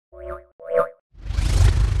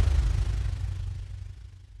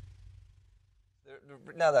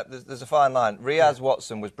Now there's a fine line. Riaz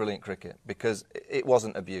Watson was brilliant cricket because it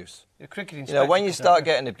wasn't abuse. You know, when you start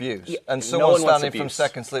getting abuse and someone standing from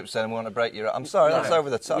second slip saying, "We want to break your," I'm sorry, that's over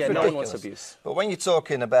the top. Yeah, ridiculous. no one wants abuse. But when you're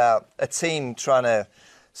talking about a team trying to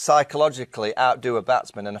psychologically outdo a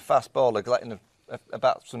batsman and a fast bowler letting a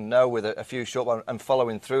batsman know with a few short ones and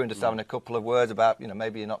following through and just having a couple of words about,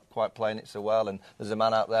 maybe you're not quite playing it so well and there's a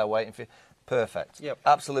man out there waiting for you. Perfect. Yep.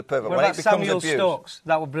 Absolutely perfect. What when about it becomes Samuel abuse, Stokes?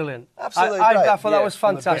 That was brilliant. Absolutely I great. thought that was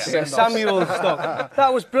fantastic. Samuel Stokes.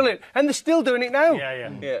 That was brilliant. And they're still doing it now.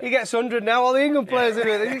 Yeah. He gets 100 now, all the England players do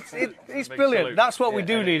it. It's brilliant. Salute. That's what we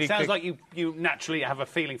do need. It sounds like you naturally have a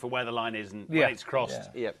feeling for where the line is, and when it's crossed,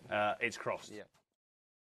 it's crossed. Yeah.